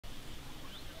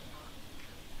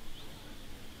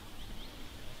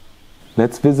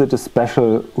Let's visit a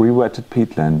special re-wetted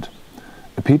peatland.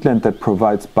 A peatland that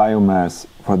provides biomass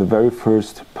for the very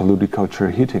first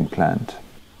polyculture heating plant.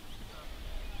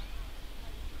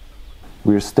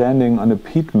 We are standing on a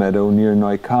peat meadow near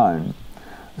Neukölln,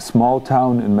 a small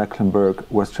town in Mecklenburg,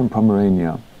 Western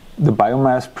Pomerania. The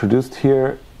biomass produced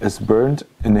here is burned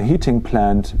in a heating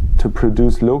plant to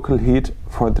produce local heat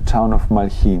for the town of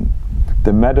Malchin.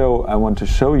 The meadow I want to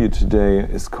show you today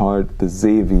is called the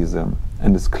Seewiese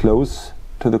and is close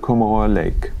to the Kummerer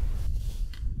Lake.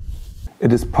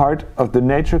 It is part of the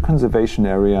nature conservation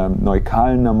area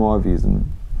Neuköllner Moorwiesen.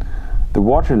 The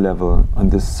water level on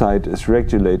this site is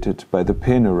regulated by the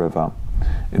Peene River.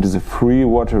 It is a free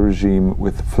water regime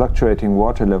with fluctuating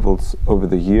water levels over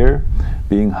the year,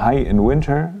 being high in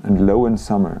winter and low in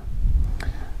summer.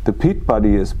 The peat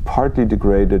body is partly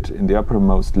degraded in the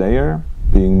uppermost layer,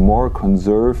 being more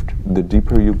conserved the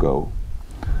deeper you go.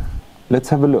 Let's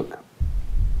have a look.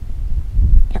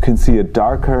 You can see a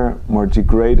darker, more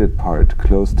degraded part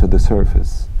close to the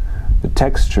surface. The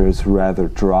texture is rather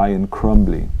dry and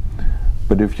crumbly.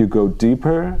 But if you go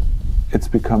deeper, it's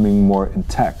becoming more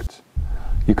intact.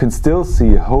 You can still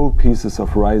see whole pieces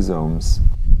of rhizomes.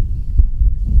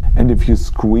 And if you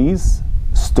squeeze,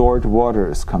 stored water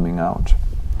is coming out.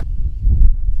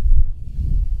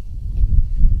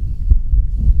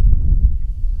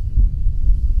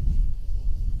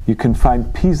 You can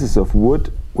find pieces of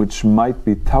wood which might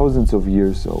be thousands of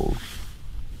years old.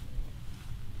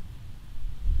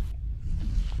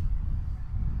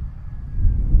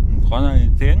 Vorne an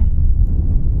den Zähnen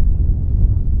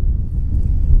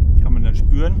kann man dann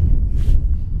spüren,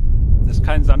 dass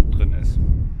kein Sand drin ist.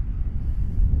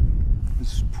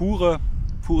 Es ist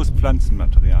pures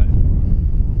Pflanzenmaterial.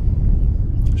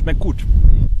 Schmeckt gut.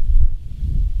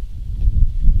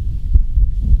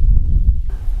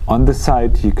 On the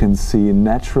site you can see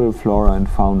natural flora and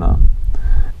fauna,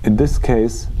 in this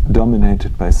case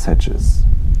dominated by sedges.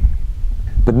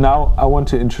 But now I want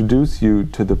to introduce you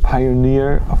to the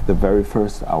pioneer of the very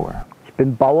first hour. Ich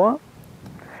bin Bauer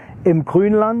im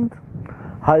Grünland,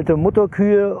 halte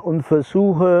Mutterkühe und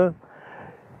versuche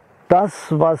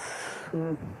das, was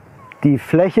die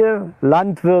Fläche,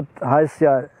 Landwirt heißt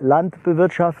ja Land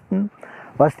bewirtschaften,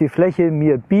 was die Fläche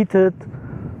mir bietet,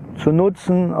 zu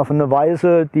nutzen auf eine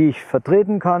Weise, die ich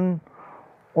vertreten kann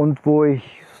und wo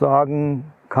ich sagen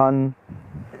kann,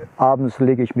 abends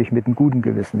lege ich mich mit einem guten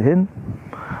Gewissen hin.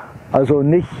 Also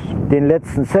nicht den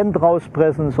letzten Cent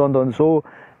rauspressen, sondern so,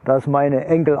 dass meine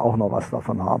Enkel auch noch was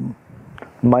davon haben.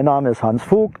 Mein Name ist Hans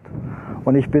Vogt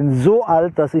und ich bin so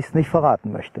alt, dass ich es nicht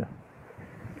verraten möchte.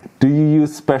 Do you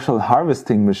use special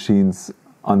harvesting machines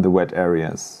on the wet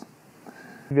areas?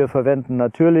 Wir verwenden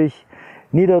natürlich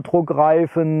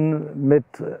Niederdruckreifen mit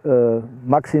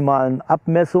maximalen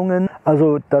Abmessungen.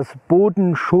 Also das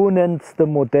bodenschonendste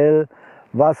Modell,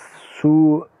 was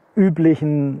zu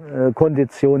üblichen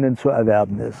Konditionen zu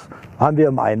erwerben ist, haben wir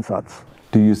im Einsatz.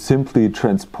 Do you simply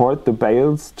transport the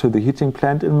bales to the heating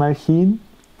plant in Malchin?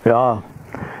 Ja,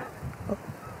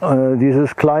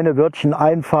 dieses kleine Wörtchen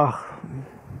einfach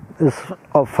ist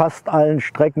auf fast allen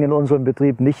Strecken in unserem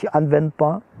Betrieb nicht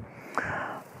anwendbar.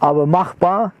 Aber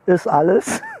machbar ist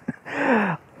alles.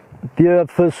 Wir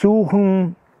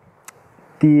versuchen,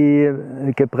 die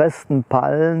gepressten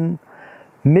Ballen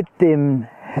mit dem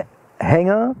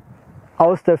Hänger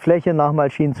aus der Fläche nach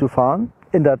Malchin zu fahren,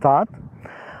 in der Tat.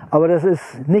 Aber das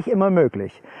ist nicht immer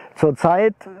möglich.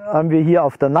 Zurzeit haben wir hier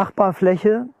auf der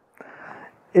Nachbarfläche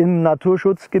im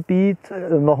Naturschutzgebiet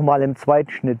nochmal im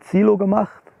Zweitschnitt Silo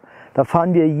gemacht. Da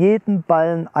fahren wir jeden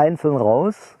Ballen einzeln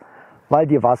raus, weil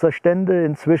die Wasserstände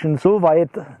inzwischen so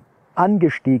weit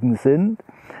angestiegen sind,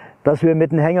 dass wir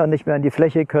mit dem Hänger nicht mehr an die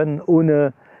Fläche können,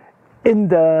 ohne in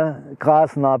der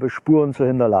Grasnarbe Spuren zu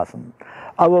hinterlassen.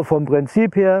 Aber vom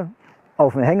Prinzip her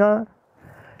auf den Hänger,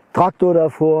 Traktor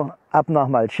davor, ab nach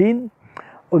Malchin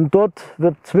und dort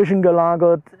wird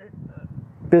zwischengelagert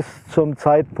bis zum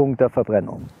Zeitpunkt der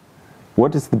Verbrennung.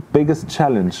 What is the biggest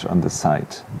challenge on the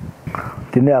site?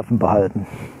 Die Nerven behalten.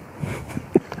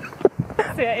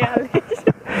 Sehr ehrlich.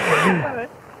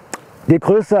 Die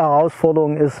größte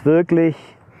Herausforderung ist wirklich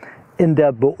in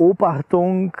der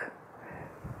Beobachtung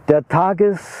der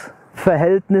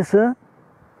Tagesverhältnisse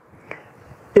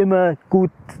immer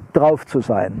gut drauf zu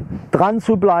sein, dran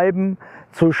zu bleiben,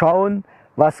 zu schauen,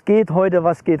 was geht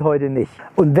heute nicht.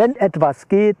 Und wenn etwas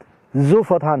geht,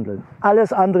 sofort handeln.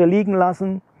 Alles andere liegen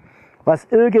lassen, was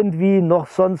irgendwie noch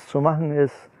sonst zu machen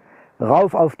ist,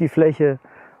 rauf auf die Fläche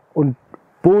und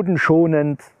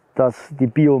bodenschonend die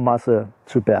Biomasse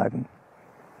zu bergen.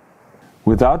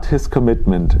 Without his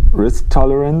commitment, risk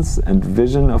tolerance and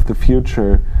vision of the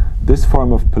future, this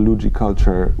form of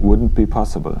pelugiculture wouldn't be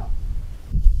possible.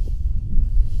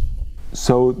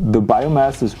 So the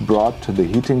biomass is brought to the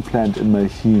heating plant in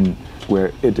Malchin,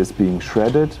 where it is being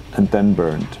shredded and then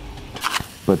burned.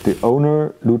 But the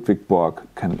owner, Ludwig Borg,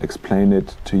 can explain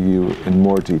it to you in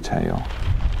more detail.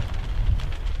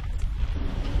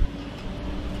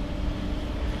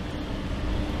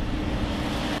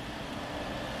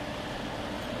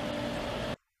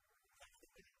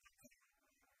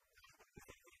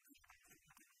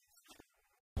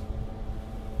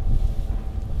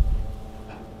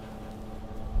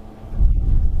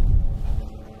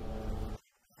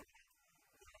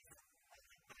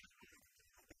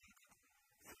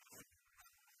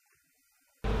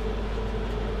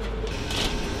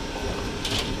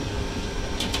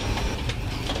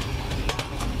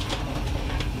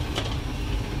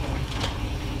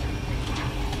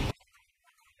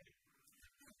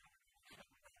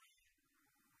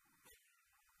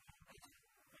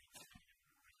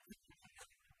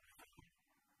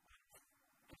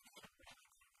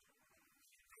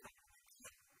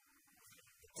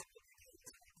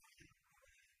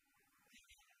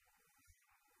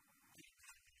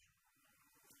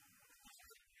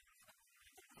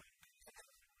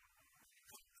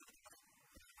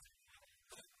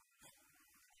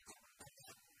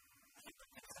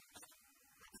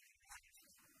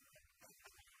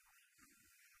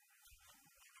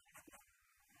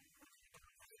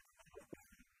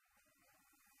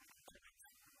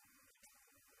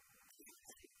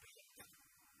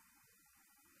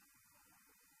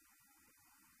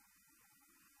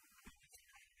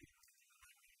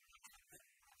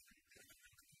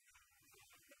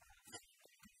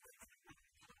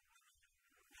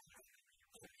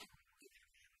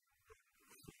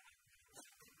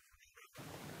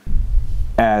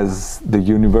 As the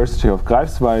University of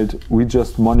Greifswald, we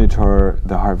just monitor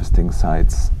the harvesting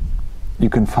sites.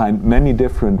 You can find many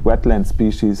different wetland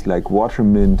species like water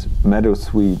mint,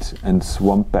 meadowsweet and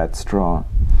swamp bat straw.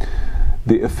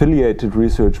 The affiliated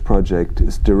research project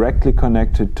is directly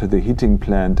connected to the heating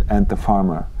plant and the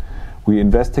farmer. We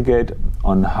investigate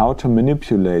on how to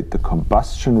manipulate the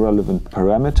combustion-relevant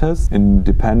parameters in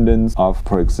dependence of,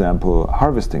 for example,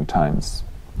 harvesting times.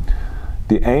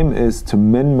 The aim is to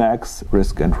min-max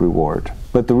risk and reward.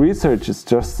 But the research is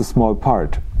just a small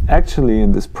part. Actually,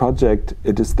 in this project,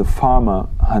 it is the farmer,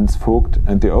 Hans Vogt,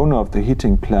 and the owner of the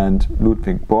heating plant,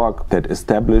 Ludwig Borg, that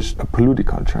established a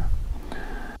pelugiculture.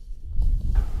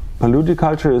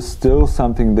 Pelugiculture is still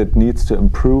something that needs to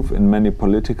improve in many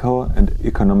political and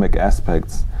economic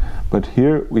aspects. But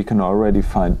here we can already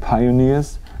find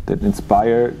pioneers that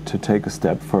inspire to take a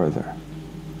step further.